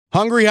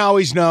Hungry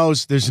Howie's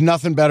knows there's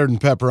nothing better than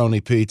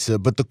pepperoni pizza,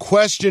 but the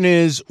question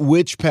is,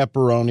 which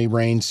pepperoni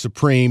reigns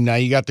supreme? Now,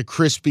 you got the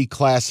crispy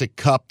classic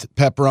cupped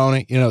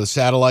pepperoni, the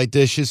satellite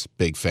dishes,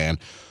 big fan.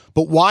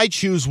 But why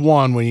choose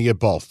one when you get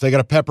both? They got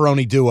a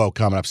pepperoni duo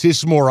coming up. See, this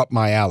is more up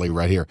my alley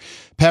right here.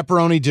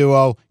 Pepperoni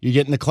duo, you're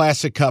getting the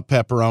classic cup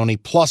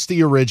pepperoni, plus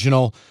the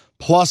original,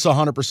 plus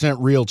 100%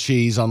 real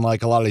cheese,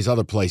 unlike a lot of these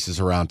other places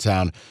around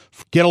town.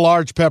 Get a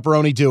large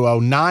pepperoni duo,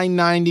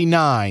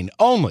 $9.99,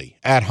 only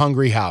at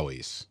Hungry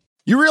Howie's.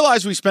 You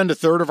realize we spend a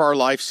third of our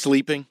life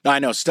sleeping? I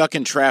know, stuck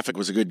in traffic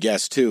was a good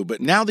guess too, but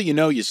now that you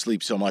know you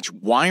sleep so much,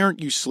 why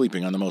aren't you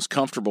sleeping on the most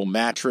comfortable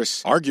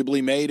mattress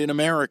arguably made in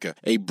America?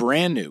 A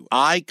brand new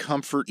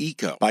iComfort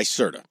Eco by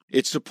Serta.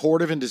 It's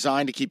supportive and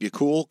designed to keep you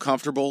cool,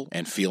 comfortable,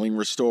 and feeling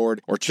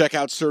restored. Or check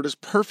out Serta's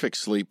Perfect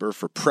Sleeper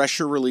for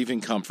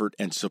pressure-relieving comfort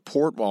and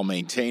support while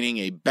maintaining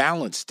a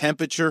balanced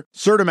temperature.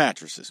 Serta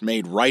mattresses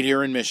made right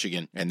here in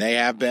Michigan, and they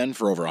have been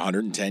for over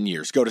 110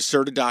 years. Go to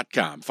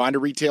Serta.com. Find a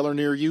retailer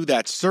near you.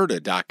 That's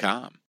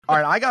Serta.com. All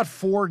right, I got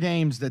 4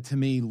 games that to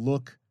me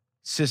look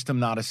system,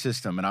 not a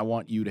system, and I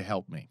want you to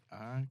help me.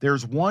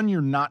 There's one you're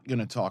not going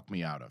to talk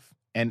me out of,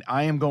 and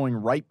I am going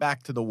right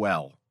back to the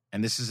well,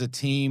 and this is a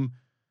team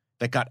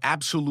that got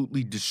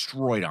absolutely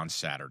destroyed on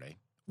Saturday.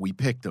 We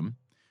picked them.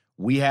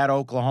 We had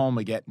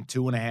Oklahoma getting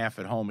 2.5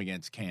 at home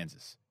against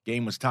Kansas.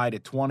 Game was tied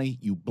at 20.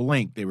 You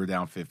blink, they were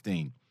down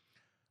 15.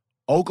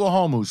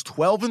 Oklahoma, who's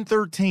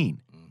 12-13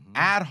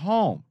 at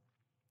home,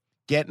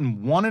 getting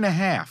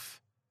 1.5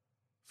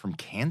 from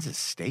Kansas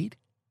State?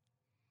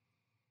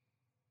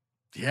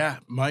 Yeah,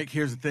 Mike,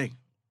 here's the thing.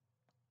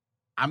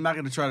 I'm not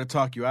going to try to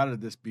talk you out of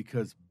this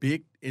because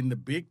in the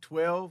Big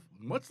 12,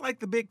 much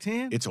like the Big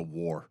 10, it's a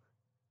war.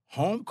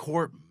 Home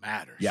court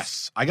matters.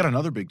 Yes. I got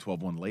another Big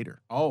 12 one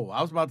later. Oh,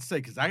 I was about to say,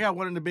 because I got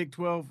one in the Big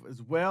 12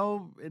 as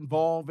well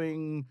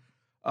involving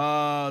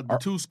the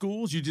 2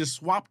 schools. You just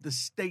swap the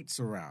states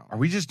around. Are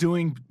we just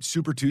doing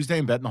Super Tuesday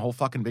and betting the whole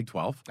fucking Big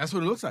 12? That's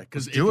what it looks like.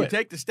 Because if you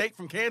take the state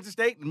from Kansas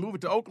State and move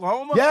it to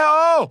Oklahoma.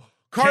 Yeah,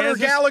 Carter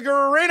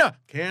Gallagher Arena.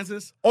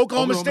 Kansas.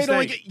 Oklahoma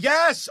State.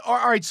 Yes.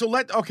 All right, so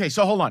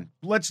so hold on.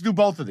 Let's do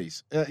both of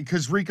these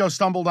because Rico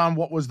stumbled on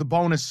what was the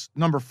bonus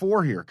number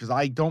 4 here because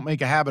I don't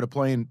make a habit of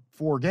playing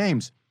 4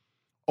 games.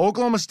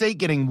 Oklahoma State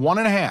getting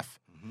 1.5.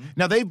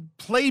 Now, they've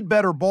played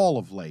better ball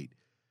of late.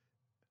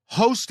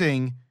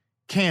 Hosting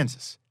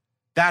Kansas.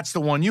 That's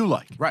the one you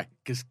like. Right,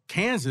 because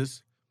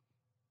Kansas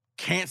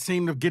can't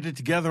seem to get it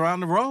together on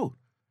the road.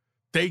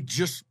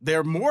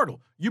 They're mortal.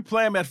 You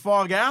play them at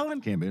Fog Allen,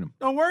 can't beat them.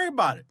 Don't worry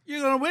about it.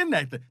 You're going to win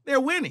that thing. They're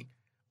winning.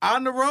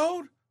 On the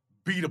road,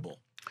 beatable.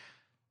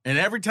 And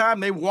every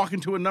time they walk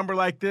into a number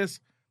like this,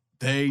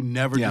 they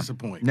never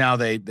disappoint. Now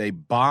they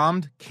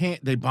bombed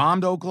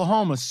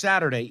Oklahoma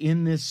Saturday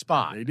in this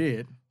spot. They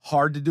did.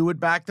 Hard to do it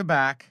back to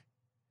back.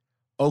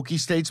 Okie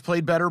State's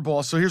played better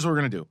ball. So here's what we're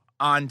going to do.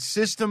 On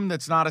system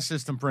that's not a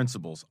system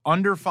principles,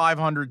 under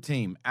 500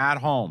 team at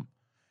home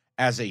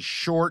as a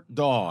short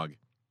dog,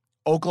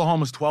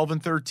 Oklahoma's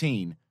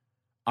 12-13.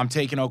 I'm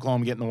taking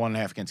Oklahoma getting the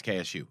 1.5 against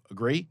KSU.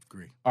 Agree?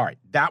 Agree. All right,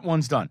 that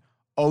one's done.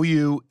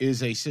 OU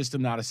is a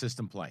system, not a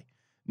system play.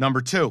 Number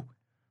 2,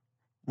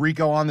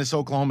 Rico on this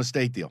Oklahoma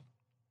State deal.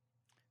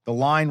 The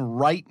line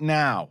right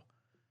now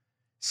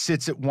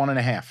sits at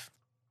 1.5.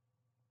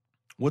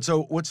 What's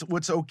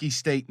Okie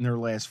State in their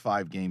last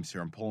 5 games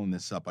here? I'm pulling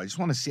this up. I just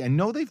want to see. I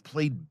know they've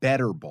played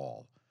better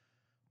ball,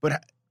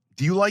 but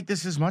do you like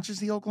this as much as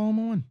the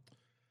Oklahoma one?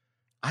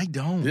 I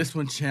don't. This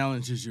one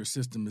challenges your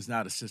system is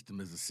not a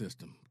system is a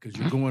system because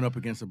you're going up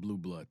against a blue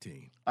blood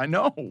team. I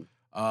know.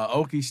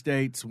 Okie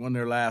State's won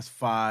their last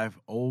 5.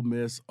 Ole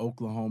Miss,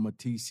 Oklahoma,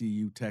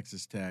 TCU,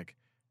 Texas Tech,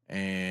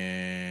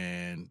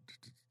 and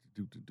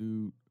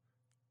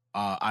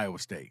Iowa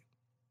State.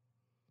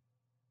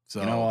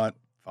 So you know what?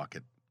 Fuck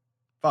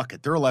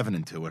it. They're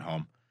 11-2 at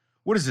home.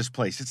 What is this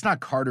place? It's not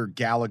Carter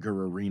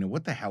Gallagher Arena.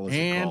 What the hell is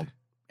it called?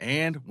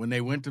 And when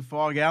they went to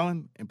Fog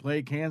Allen and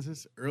played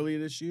Kansas earlier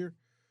this year,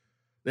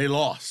 they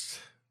lost.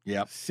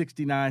 Yep.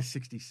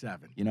 69-67.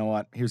 You know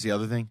what? Here's the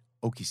other thing.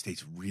 Okie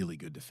State's really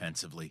good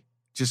defensively.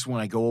 Just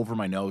when I go over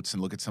my notes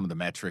and look at some of the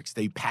metrics,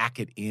 they pack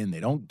it in. They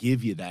don't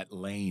give you that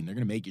lane. They're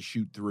going to make you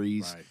shoot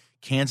threes. Right.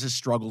 Kansas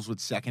struggles with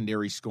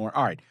secondary scoring.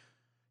 All right.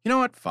 You know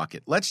what? Fuck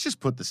it. Let's just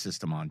put the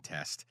system on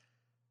test.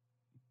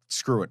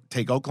 Screw it.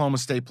 Take Oklahoma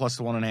State plus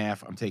the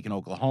 1.5. I'm taking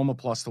Oklahoma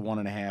plus the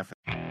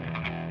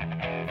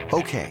 1.5.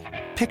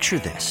 Okay, picture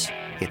this.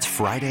 It's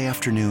Friday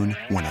afternoon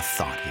when a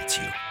thought hits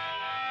you.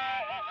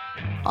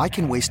 I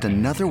can waste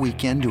another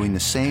weekend doing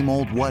the same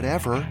old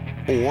whatever,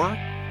 or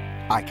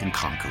I can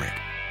conquer it.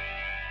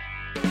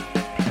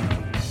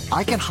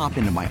 I can hop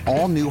into my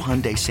all-new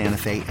Hyundai Santa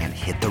Fe and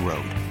hit the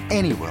road.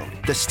 Any road.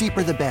 The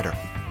steeper, the better.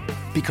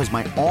 Because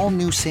my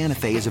all-new Santa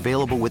Fe is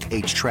available with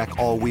H-Track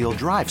all-wheel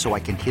drive, so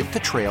I can hit the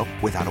trail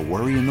without a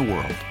worry in the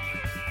world.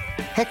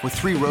 Heck, with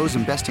 3 rows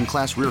and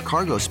best-in-class rear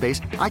cargo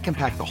space, I can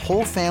pack the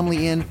whole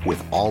family in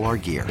with all our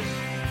gear.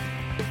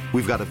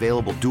 We've got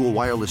available dual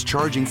wireless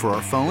charging for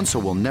our phones, so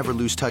we'll never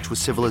lose touch with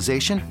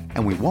civilization,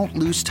 and we won't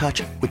lose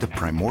touch with the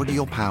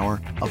primordial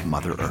power of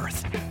Mother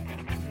Earth.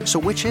 So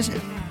which is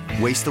it?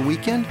 Waste the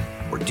weekend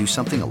or do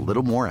something a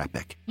little more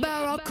epic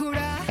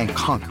and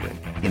conquer it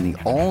in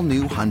the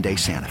all-new Hyundai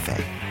Santa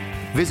Fe?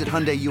 Visit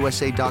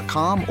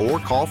HyundaiUSA.com or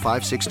call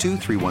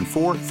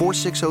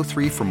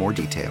 562-314-4603 for more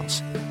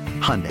details.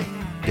 Hyundai,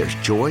 there's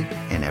joy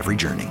in every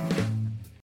journey.